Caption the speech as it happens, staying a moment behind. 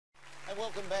And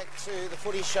welcome back to the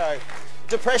Footy Show.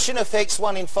 Depression affects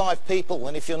 1 in 5 people,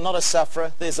 and if you're not a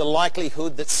sufferer, there's a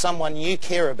likelihood that someone you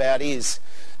care about is.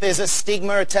 There's a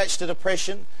stigma attached to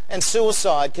depression, and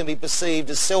suicide can be perceived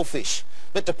as selfish.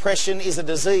 But depression is a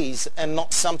disease and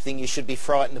not something you should be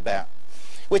frightened about.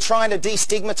 We're trying to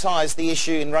destigmatise the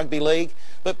issue in rugby league,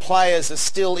 but players are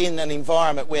still in an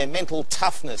environment where mental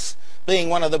toughness, being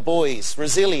one of the boys,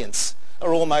 resilience,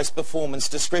 are almost performance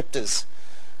descriptors.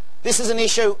 This is an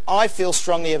issue I feel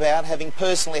strongly about, having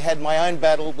personally had my own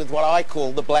battle with what I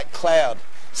call the black cloud,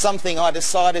 something I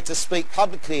decided to speak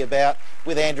publicly about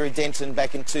with Andrew Denton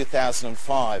back in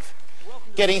 2005.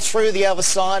 Getting through the other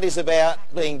side is about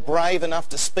being brave enough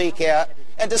to speak out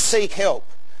and to seek help.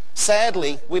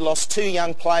 Sadly, we lost 2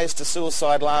 young players to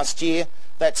suicide last year.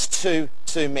 That's too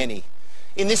many.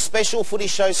 In this special Footy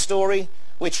Show story,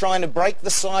 we're trying to break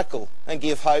the cycle and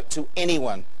give hope to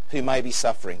anyone who may be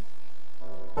suffering.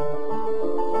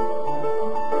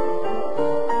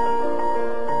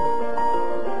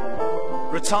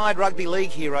 Retired rugby league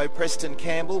hero Preston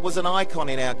Campbell was an icon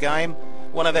in our game,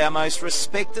 one of our most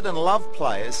respected and loved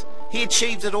players. He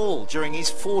achieved it all during his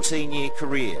 14-year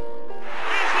career.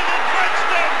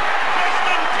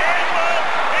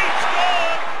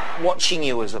 Watching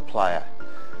you as a player,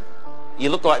 you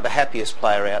look like the happiest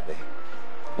player out there.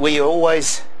 Were you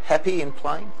always happy in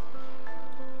playing?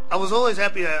 I was always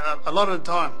happy a lot of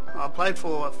the time. I played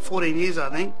for 14 years, I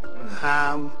think,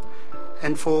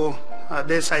 and for, I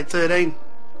dare say, 13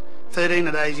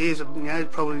 of those years, you know,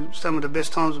 probably some of the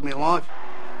best times of my life.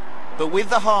 But with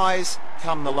the highs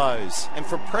come the lows, and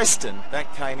for Preston,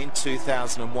 that came in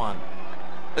 2001.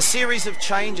 A series of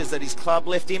changes at his club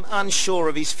left him unsure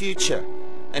of his future,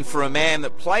 and for a man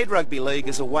that played rugby league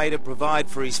as a way to provide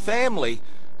for his family,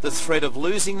 the threat of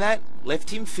losing that left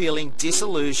him feeling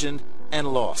disillusioned and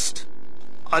lost.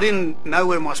 I didn't know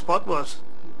where my spot was,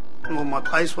 or my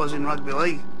place was in rugby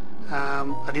league.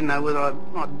 I didn't know whether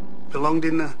I belonged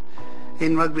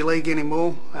in rugby league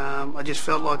anymore. I just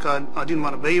felt like I didn't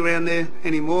want to be around there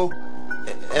anymore.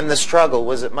 And the struggle,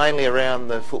 was it mainly around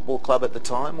the football club at the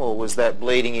time, or was that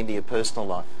bleeding into your personal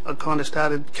life? I kind of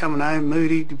started coming home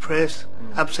moody, depressed,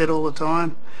 upset all the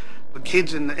time. The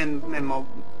kids and my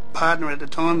partner at the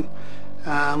time,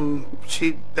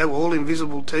 they were all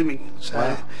invisible to me. So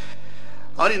wow.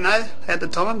 I didn't know at the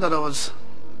time that I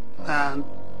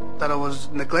was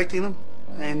neglecting them,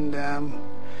 and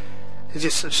it's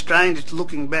just so strange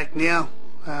looking back now.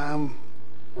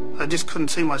 I just couldn't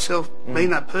see myself being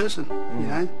that person, you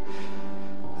know.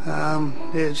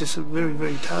 Yeah, it's just very,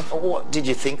 very tough. What did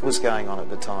you think was going on at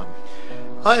the time?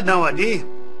 I had no idea.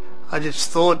 I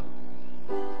just thought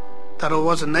that I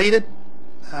wasn't needed.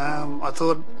 I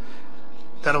thought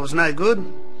that I was no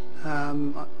good.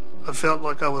 I felt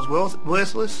like I was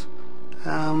worthless,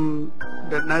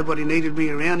 that nobody needed me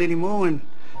around anymore, and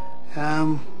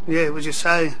yeah, it was just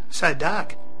so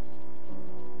dark.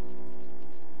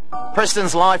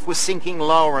 Preston's life was sinking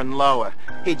lower and lower.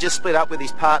 He'd just split up with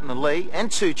his partner Lee and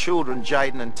 2 children,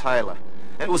 Jaden and Taylor.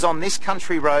 It was on this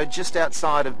country road just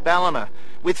outside of Ballina,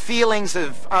 with feelings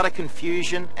of utter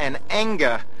confusion and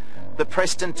anger, that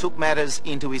Preston took matters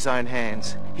into his own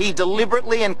hands. He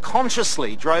deliberately and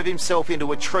consciously drove himself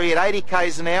into a tree at 80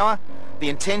 k's an hour, the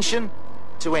intention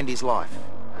to end his life.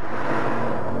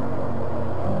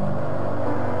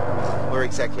 Where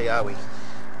exactly are we?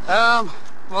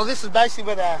 Well, this is basically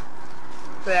where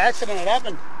the accident had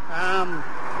happened.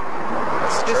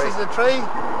 This is the tree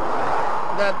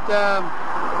that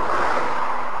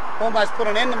almost put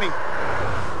an end to me.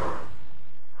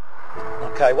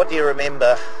 Okay, what do you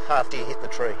remember after you hit the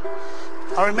tree?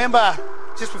 I remember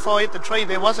just before I hit the tree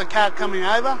there was a car coming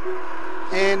over,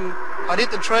 and I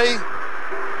hit the tree and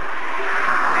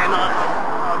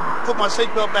I put my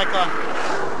seatbelt back on,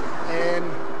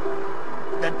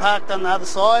 and they parked on the other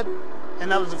side, and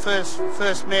that was the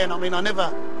first man. I mean, I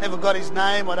never got his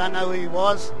name. I don't know who he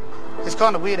was. It's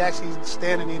kind of weird actually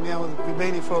standing here now. We've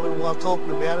been here for a little while talking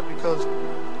about it, because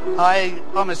I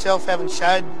myself haven't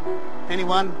showed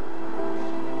anyone.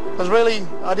 Because really,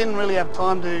 I didn't really have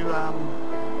time to,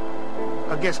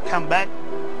 I guess, come back.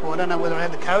 Or I don't know whether I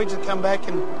had the courage to come back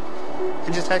and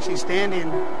just actually stand here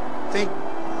and think,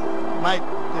 mate,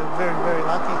 you're very, very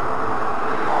lucky.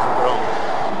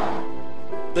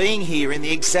 Being here in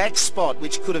the exact spot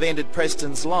which could have ended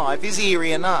Preston's life is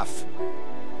eerie enough.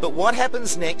 But what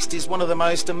happens next is one of the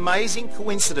most amazing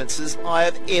coincidences I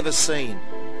have ever seen.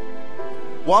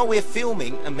 While we're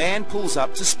filming, a man pulls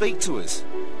up to speak to us.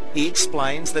 He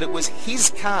explains that it was his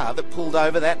car that pulled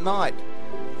over that night.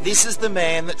 This is the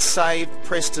man that saved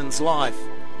Preston's life.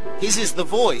 His is the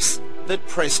voice that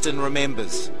Preston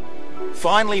remembers.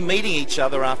 Finally meeting each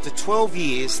other after 12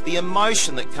 years, the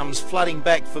emotion that comes flooding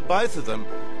back for both of them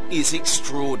is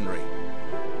extraordinary.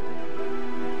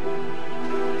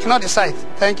 Can I just say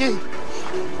thank you?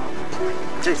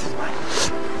 Jesus,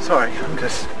 mate. Sorry,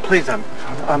 please don't.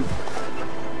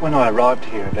 When I arrived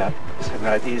here about 7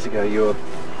 or 8 years ago,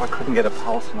 I couldn't get a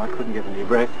pulse and I couldn't get any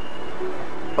breath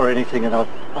or anything, and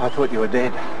I thought you were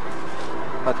dead.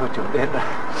 I thought you were dead.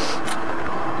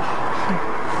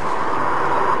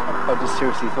 I just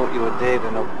seriously thought you were dead,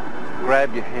 and I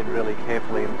grabbed your head really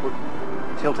carefully and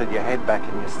tilted your head back,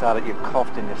 and you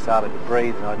coughed and you started to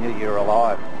breathe, and I knew you were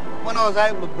alive. When I was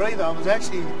able to breathe, I was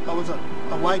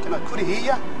awake and I could hear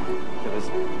you. There was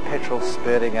petrol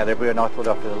spurting out everywhere, and I thought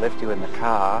after I left you in the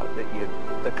car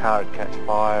that the car had catch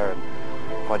fire, and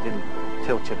if I didn't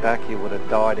tilt you back you would have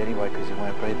died anyway because you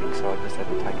weren't breathing, so I just had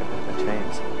to take a bit of a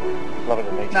chance. Lovely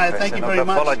to meet you. No, thank you very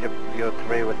much. I've followed your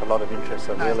career with a lot of interest.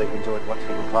 I've really enjoyed watching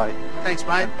you play. Thanks,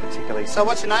 mate. And particularly so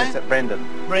what's your name? Brendan.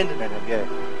 Brendan, yeah.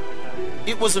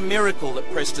 It was a miracle that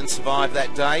Preston survived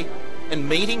that day, and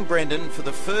meeting Brendan for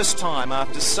the first time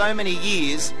after so many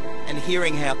years and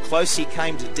hearing how close he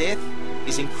came to death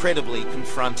is incredibly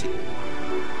confronting.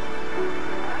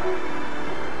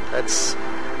 That's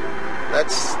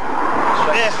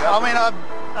yeah, I mean,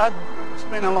 it's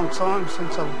been a long time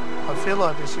since I feel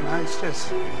like this, you know. It's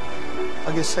just,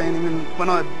 I guess, seeing him, and when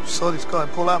I saw this guy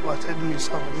pull up, I said to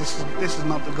myself, this is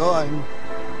not the guy.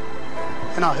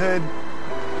 And I heard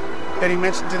that he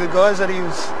mentioned to the guys that he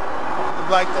was the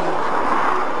bloke that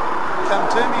had come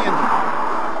to me, and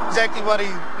exactly what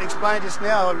he explained just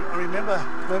now, I remember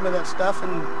that stuff,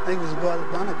 and he was the guy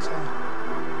that done it. So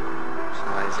it's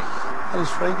amazing. That was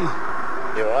freaky.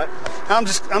 You all right? I'm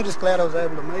just glad I was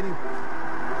able to meet him.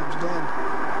 I was glad.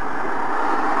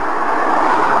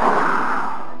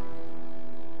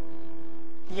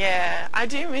 Yeah, I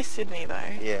do miss Sydney though.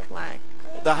 Yeah.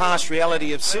 The harsh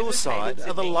reality of suicide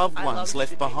are the loved ones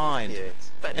left behind. Yeah.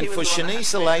 And for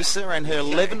Shanice Alasa and her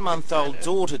 11-month-old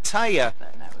daughter Taya,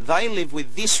 they live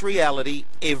with this reality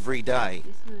every day.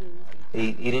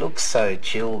 He looks so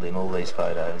chilled in all these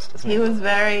photos, doesn't he? He was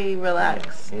very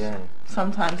relaxed. Yeah.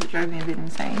 Sometimes it drove me a bit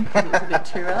insane because it was a bit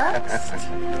too relaxed.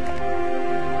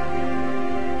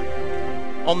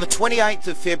 On the 28th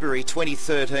of February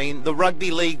 2013, the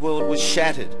rugby league world was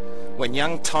shattered when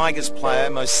young Tigers player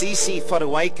Mosisi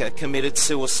Fotuaika committed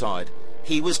suicide.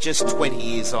 He was just 20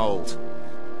 years old.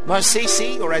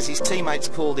 Mosisi, or as his teammates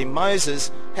called him,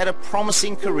 Moses, had a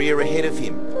promising career ahead of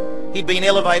him. He'd been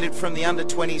elevated from the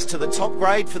under-20s to the top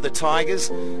grade for the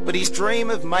Tigers, but his dream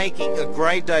of making a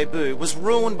grade debut was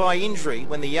ruined by injury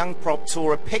when the young prop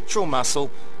tore a pectoral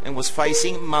muscle and was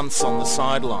facing months on the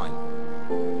sideline.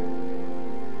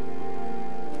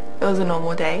 It was a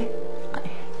normal day. I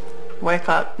woke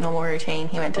up, normal routine.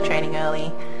 He went to training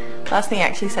early. Last thing he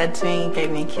actually said to me,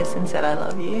 gave me a kiss and said I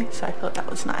love you, so I thought that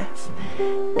was nice.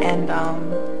 And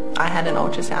I had an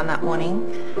ultrasound that morning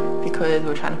because we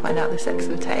were trying to find out the sex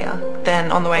of Taya.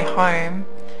 Then on the way home,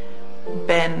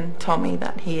 Ben told me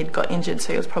that he had got injured,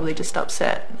 so he was probably just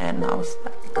upset, and I was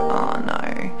like, oh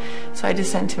no. So I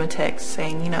just sent him a text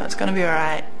saying, you know, it's going to be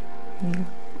alright.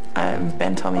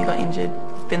 Ben told me he got injured,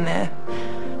 been there,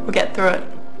 we'll get through it.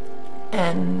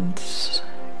 And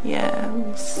yeah, it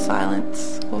was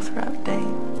silence all throughout the day.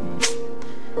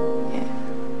 Yeah.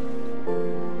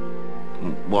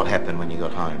 What happened when you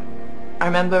got home? I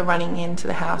remember running into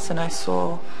the house and I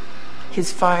saw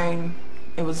his phone,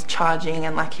 it was charging,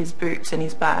 and like his boots and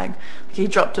his bag. He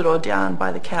dropped it all down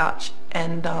by the couch,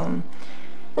 and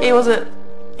he wasn't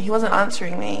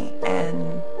answering me,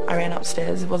 and I ran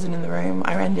upstairs. It wasn't in the room.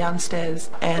 I ran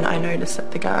downstairs and I noticed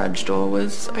that the garage door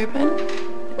was open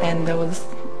and there was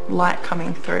light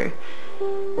coming through,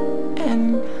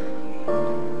 and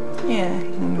yeah,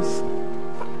 he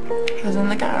was in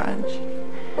the garage.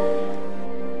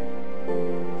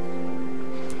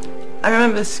 I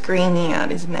remember screaming out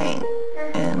his name,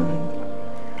 and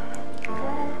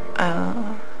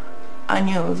I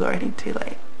knew it was already too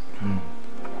late.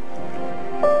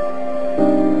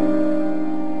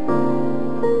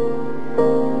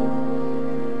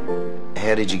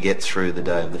 How did you get through the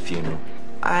day of the funeral?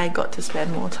 I got to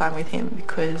spend more time with him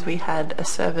because we had a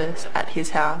service at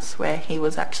his house where he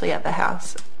was actually at the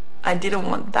house. I didn't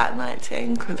want that night to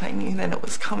end because I knew then it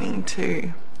was coming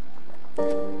to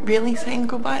really saying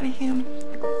goodbye to him.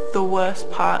 The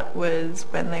worst part was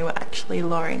when they were actually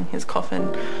lowering his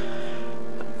coffin.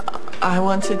 I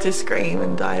wanted to scream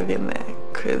and dive in there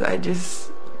because I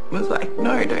just was like,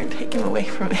 no, don't take him away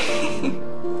from me.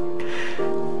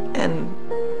 And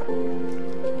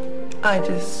I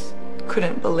just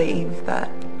couldn't believe that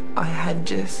I had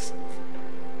just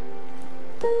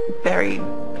buried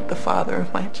the father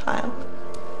of my child.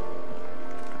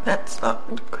 That's not...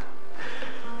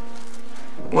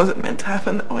 wasn't meant to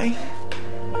happen that way.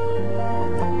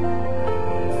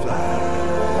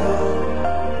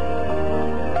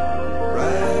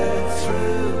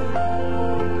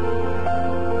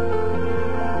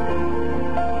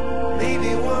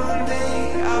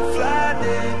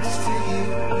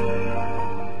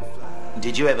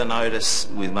 Did you ever notice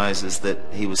with Moses that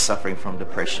he was suffering from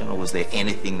depression, or was there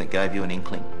anything that gave you an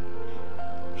inkling?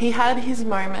 He had his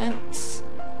moments.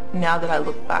 Now that I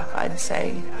look back, I'd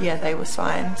say, yeah, they were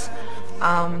signs.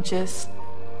 Just,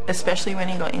 especially when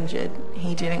he got injured,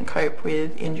 he didn't cope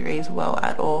with injuries well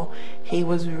at all. He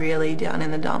was really down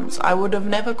in the dumps. I would have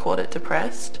never called it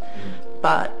depressed,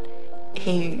 but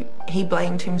he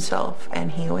blamed himself,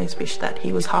 and he always wished that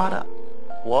he was harder.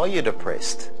 While you're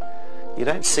depressed, you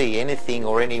don't see anything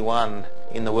or anyone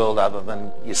in the world other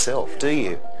than yourself, do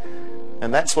you?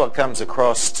 And that's what comes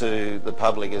across to the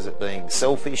public as it being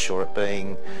selfish, or it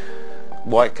being,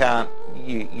 why can't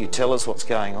you tell us what's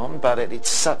going on? But it's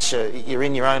such a, you're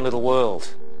in your own little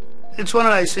world. It's one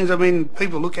of those things, I mean,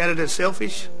 people look at it as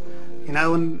selfish, you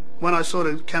know, and when I sort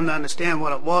of come to understand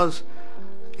what it was,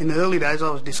 in the early days I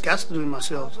was disgusted with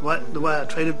myself, the way I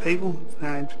treated people,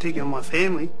 in particular my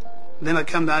family. Then I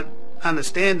come to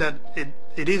understand that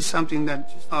it is something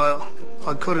that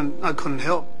I couldn't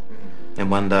help. And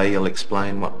one day you'll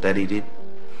explain what Daddy did?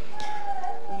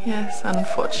 Yes,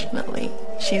 unfortunately.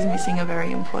 She's missing a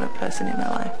very important person in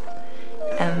her life.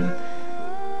 And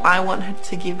I want her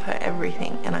to give her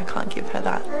everything, and I can't give her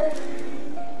that.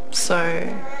 So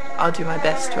I'll do my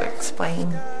best to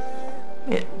explain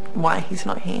it, why he's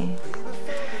not here.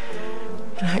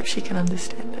 And I hope she can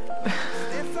understand it.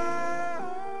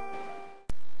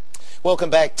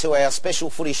 Welcome back to our special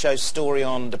Footy Show story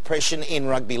on depression in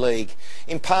rugby league.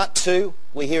 In part 2,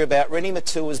 we hear about Rennie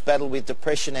Matua's battle with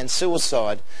depression and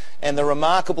suicide, and the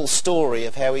remarkable story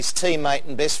of how his teammate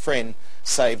and best friend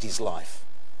saved his life.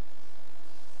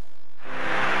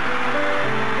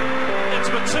 It's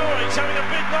Matua, he's having a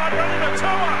big night. Rennie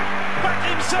Matua back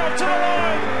himself to the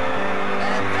line,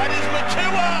 and that is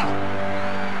Matua.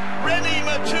 Rennie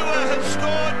Matua has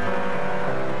scored.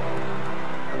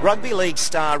 Rugby league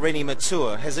star Rennie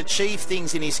Matua has achieved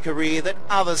things in his career that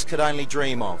others could only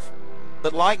dream of.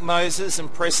 But like Moses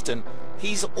and Preston,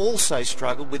 he's also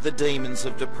struggled with the demons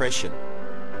of depression.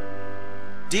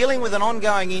 Dealing with an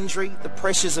ongoing injury, the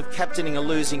pressures of captaining a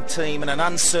losing team and an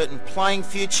uncertain playing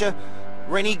future,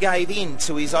 Rennie gave in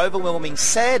to his overwhelming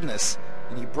sadness,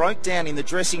 and he broke down in the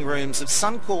dressing rooms of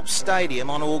Suncorp Stadium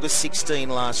on August 16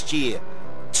 last year,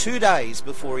 2 days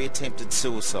before he attempted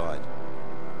suicide.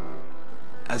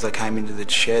 As I came into the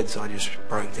sheds, I just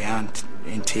broke down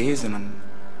in tears, and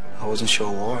I wasn't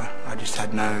sure why. I just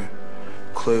had no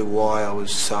clue why I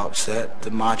was so upset.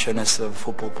 The macho-ness of a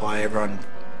football player, everyone,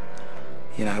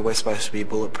 you know, we're supposed to be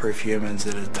bulletproof humans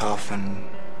that are tough and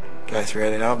go through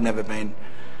it. And I've never been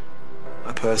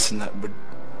a person that would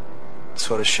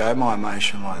sort of show my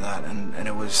emotion like that, and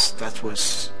that was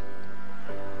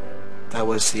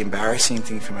the embarrassing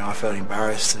thing for me. I felt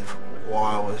embarrassed of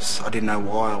I didn't know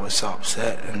why I was so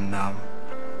upset, and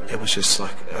it was just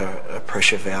like a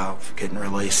pressure valve getting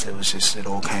released. It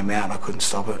all came out and I couldn't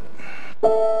stop it.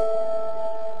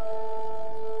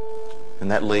 And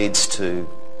that leads to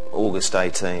August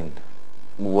 18.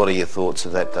 What are your thoughts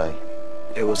of that day?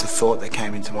 It was a thought that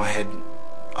came into my head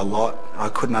a lot. I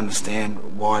couldn't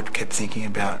understand why I kept thinking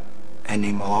about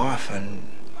ending my life, and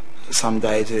some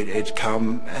days it'd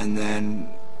come and then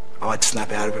I'd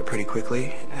snap out of it pretty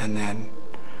quickly, and then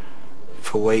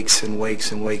for weeks and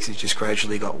weeks and weeks it just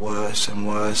gradually got worse and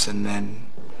worse, and then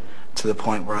to the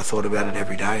point where I thought about it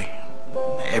every day.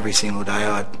 Every single day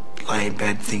I'd lay in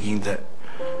bed thinking that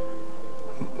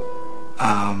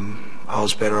I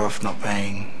was better off not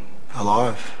being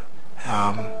alive,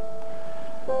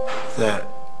 that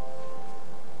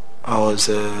I was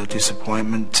a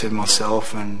disappointment to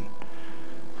myself and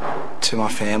to my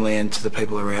family and to the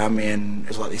people around me, and it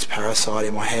was like this parasite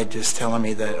in my head just telling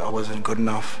me that I wasn't good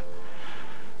enough,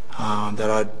 that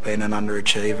I'd been an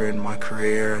underachiever in my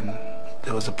career, and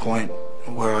there was a point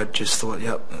where I just thought,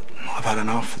 yep, I've had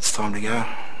enough, it's time to go.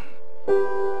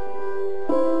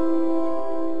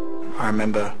 I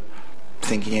remember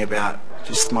thinking about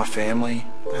just my family.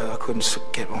 I couldn't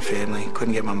get my family,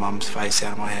 couldn't get my mum's face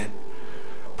out of my head,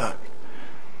 but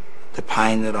the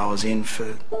pain that I was in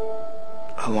for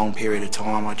a long period of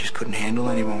time I just couldn't handle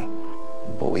anymore.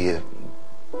 What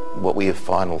were your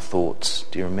final thoughts?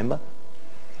 Do you remember?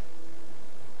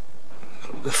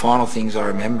 The final things I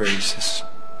remember is just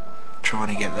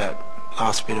trying to get that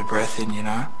last bit of breath in, you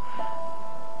know.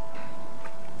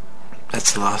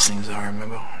 That's the last things I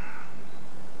remember.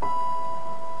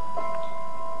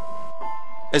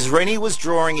 As Rennie was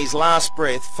drawing his last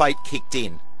breath, fate kicked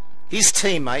in. His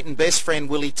teammate and best friend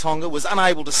Willie Tonga was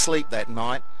unable to sleep that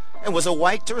night and was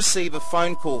awake to receive a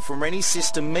phone call from Rennie's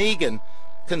sister Megan,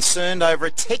 concerned over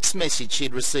a text message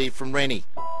she'd received from Rennie.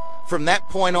 From that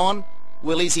point on,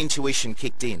 Willie's intuition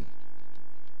kicked in.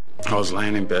 I was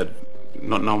laying in bed,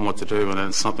 not knowing what to do, and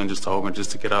then something just told me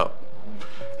just to get up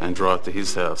and drive to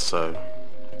his house. So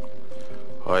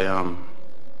I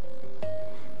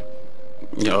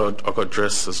got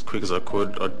dressed as quick as I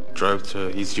could. I drove to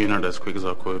his unit as quick as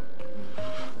I could.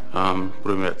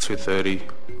 Put him at 2:30,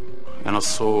 and I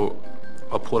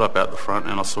pulled up out the front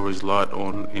and I saw his light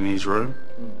on in his room.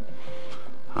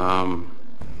 I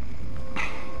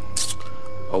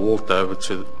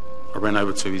ran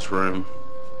over to his room,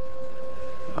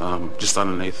 just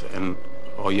underneath, and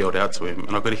I yelled out to him,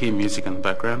 and I could hear music in the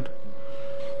background,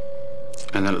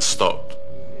 and then it stopped.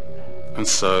 And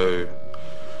so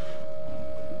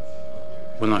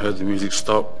when I heard the music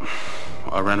stop,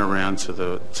 I ran around to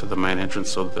the main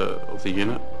entrance of the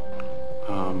unit.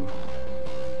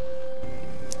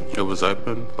 It was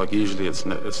open, like usually it's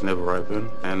never open.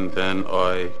 And then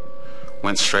I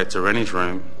went straight to Rennie's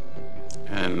room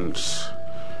and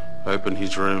opened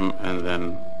his room, and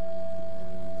then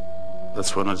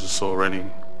that's when I just saw Rennie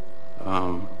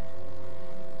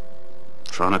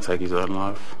trying to take his own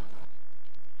life.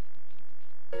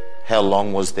 How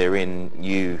long was there in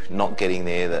you not getting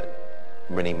there that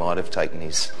Rennie might have taken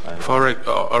his own life?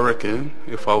 I reckon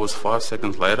if I was 5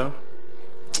 seconds later,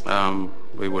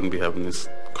 we wouldn't be having this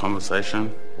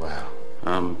conversation. Wow.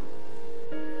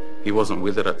 He wasn't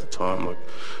with it at the time. Like,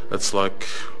 it's like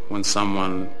when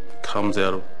someone comes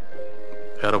out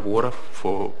of water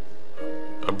for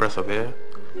a breath of air.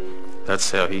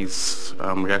 That's how his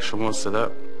reaction was to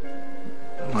that.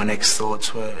 My next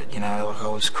thoughts were, like I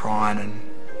was crying, and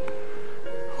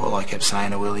all I kept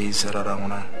saying to Willie is that I don't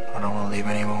want to live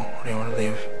anymore. I don't want to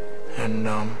live. And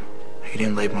he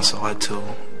didn't leave my side till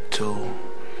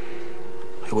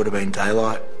it would have been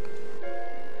daylight.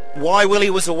 Why Willie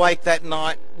was awake that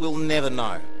night, we'll never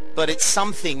know. But it's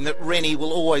something that Rennie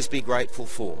will always be grateful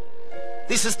for.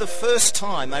 This is the first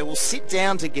time they will sit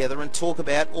down together and talk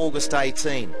about August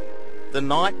 18, the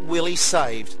night Willie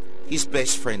saved his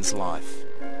best friend's life.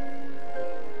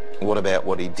 What about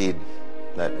what he did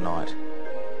that night?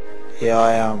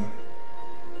 Yeah,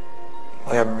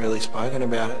 we haven't really spoken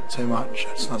about it too much.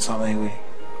 It's not something we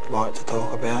like to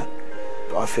talk about.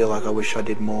 I feel like I wish I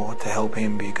did more to help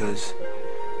him because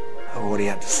of what he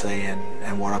had to see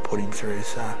and what I put him through.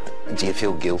 So. Do you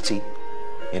feel guilty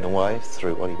in a way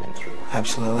through what he went through?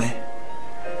 Absolutely.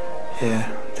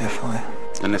 Yeah, definitely.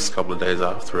 The next couple of days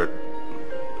after it,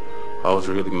 I was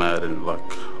really mad, and I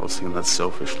was thinking that's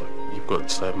selfish. You've got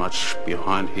so much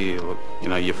behind here,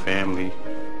 your family.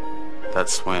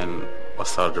 That's when I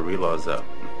started to realise that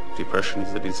depression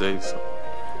is a disease.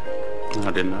 And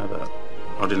I didn't know that.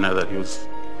 I didn't know that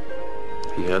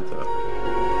he had that.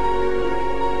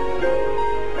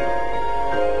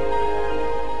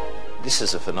 This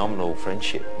is a phenomenal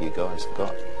friendship you guys have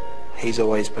got. He's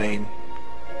always been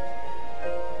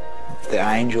the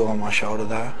angel on my shoulder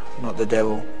though, not the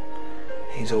devil.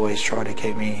 He's always tried to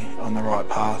keep me on the right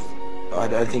path. I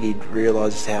don't think he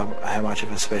realises how much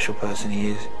of a special person he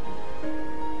is.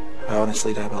 I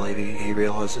honestly don't believe he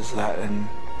realises that, and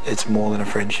it's more than a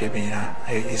friendship,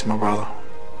 he's my brother.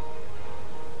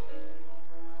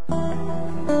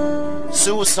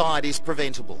 Suicide is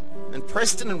preventable, and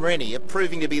Preston and Rennie are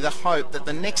proving to be the hope that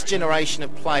the next generation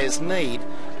of players need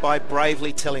by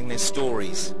bravely telling their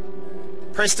stories.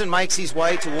 Preston makes his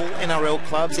way to all NRL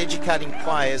clubs, educating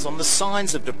players on the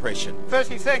signs of depression.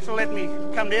 Firstly, thanks for letting me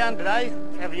come down today,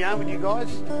 have a yarn with you guys.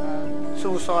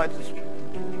 Suicide is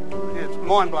it's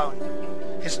mind-blowing.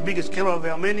 It's the biggest killer of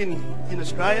our men in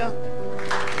Australia.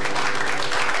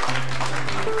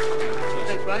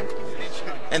 Thanks, mate.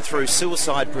 And through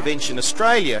Suicide Prevention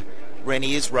Australia,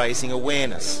 Rennie is raising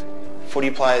awareness. Footy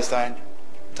players don't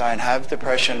have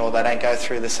depression, or they don't go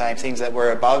through the same things, that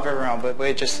we're above everyone, but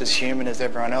we're just as human as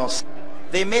everyone else.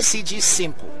 Their message is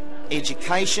simple: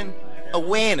 education,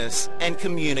 awareness and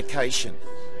communication.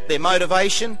 Their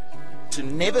motivation? To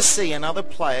never see another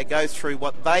player go through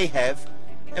what they have,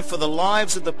 and for the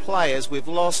lives of the players we've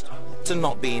lost to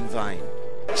not be in vain.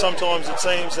 Sometimes it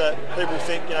seems that people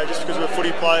think, just because we're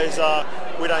footy players,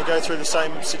 we don't go through the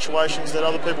same situations that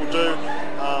other people do.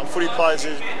 Footy players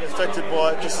are affected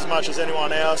by it just as much as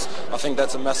anyone else. I think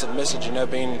that's a massive message,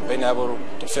 being able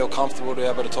to feel comfortable to be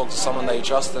able to talk to someone that you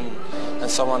trust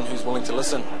and someone who's willing to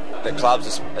listen. the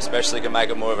clubs especially can make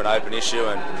it more of an open issue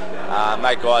and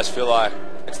make guys feel like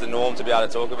it's the norm to be able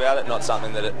to talk about it, not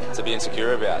something to be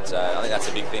insecure about. So I think that's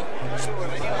a big thing.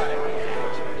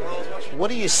 What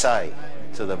do you say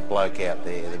to the bloke out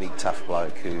there, the big tough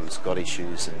bloke who's got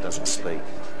issues and doesn't speak?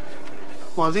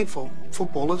 Well, I think for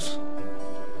footballers,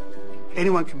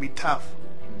 anyone can be tough,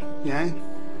 you know,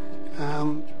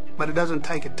 but it doesn't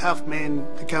take a tough man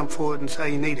to come forward and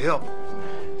say you need help.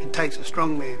 It takes a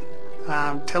strong man.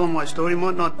 Telling my story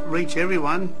might not reach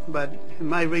everyone, but it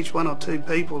may reach one or two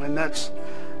people, and that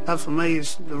for me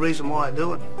is the reason why I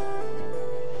do it.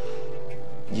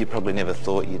 You probably never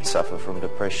thought you'd suffer from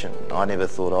depression. I never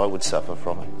thought I would suffer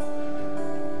from it.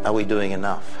 Are we doing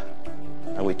enough?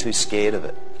 Are we too scared of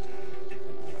it?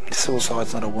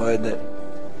 Suicide's not a word that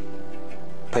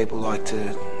people like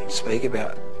to speak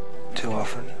about too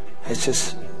often. It's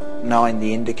just knowing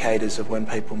the indicators of when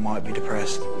people might be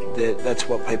depressed. That's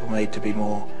what people need to be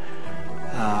more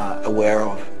aware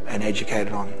of and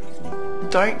educated on.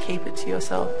 Don't keep it to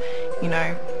yourself, you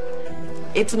know.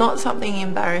 It's not something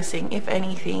embarrassing. If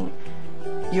anything,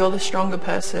 you're the stronger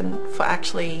person for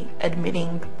actually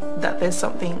admitting that there's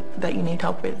something that you need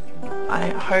help with. I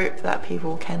hope that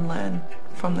people can learn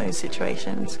from those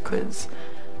situations, because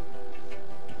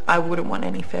I wouldn't want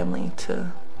any family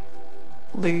to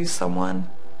lose someone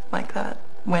like that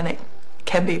when it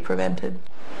can be prevented.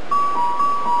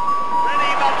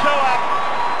 Rennie Matua,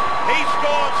 he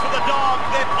scores for the Dogs.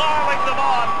 They're piling them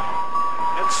on.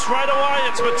 And straight away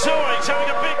it's Matua. He's having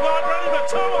a big night. Rennie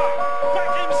Matua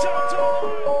back himself to the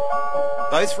line.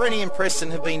 Both Rennie and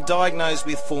Preston have been diagnosed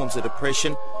with forms of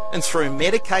depression, and through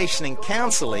medication and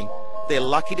counselling, they're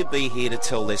lucky to be here to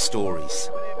tell their stories.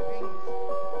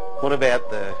 What about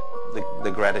the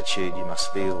gratitude you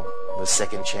must feel, the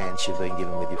second chance you've been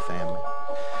given with your family?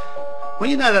 Well,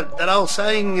 you know that old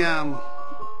saying,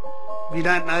 you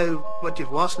don't know what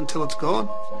you've lost until it's gone.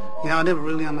 You know, I never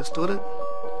really understood it.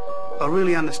 I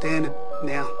really understand it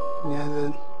now. You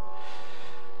know,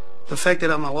 the fact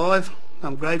that I'm alive,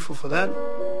 I'm grateful for that.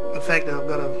 The fact that I've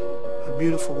got a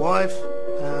beautiful wife,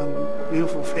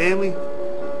 beautiful family,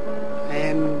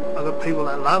 and I've got people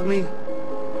that love me.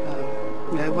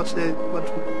 You know, what's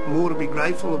more to be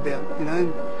grateful about, you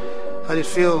know? I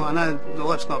just feel, I know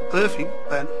life's not perfect,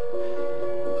 but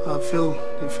I feel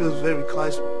it feels very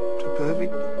close to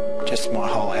perfect. Just my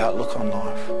whole outlook on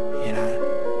life, you know,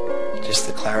 just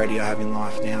the clarity I have in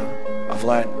life now. I've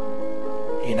learnt,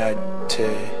 you know,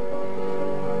 to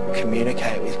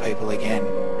communicate with people again.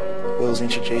 Will's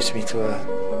introduced me to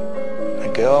a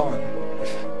girl, and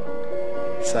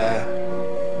so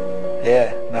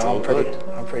yeah, no, I'm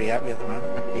pretty happy at the moment.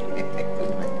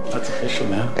 That's official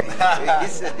now.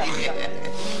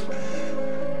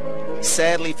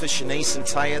 Sadly for Shanice and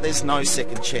Taya, there's no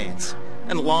second chance,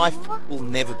 and life will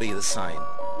never be the same.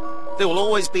 There will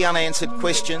always be unanswered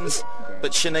questions,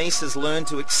 but Shanice has learned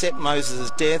to accept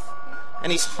Moses' death,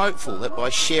 and is hopeful that by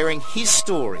sharing his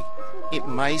story, it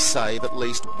may save at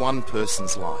least one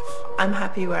person's life. I'm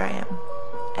happy where I am,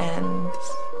 and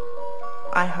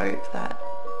I hope that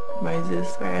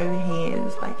Moses, wherever he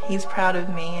is, like, he's proud of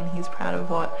me and he's proud of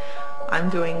what I'm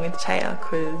doing with Taya,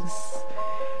 because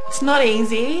it's not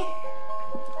easy,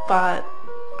 but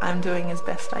I'm doing as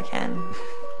best I can.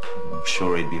 I'm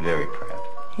sure he'd be very proud.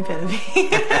 He better be.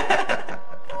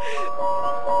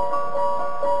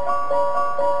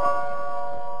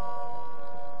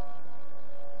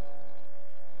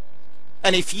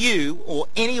 And if you or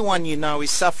anyone you know is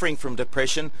suffering from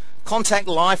depression, contact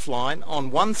Lifeline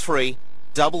on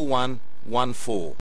 131114.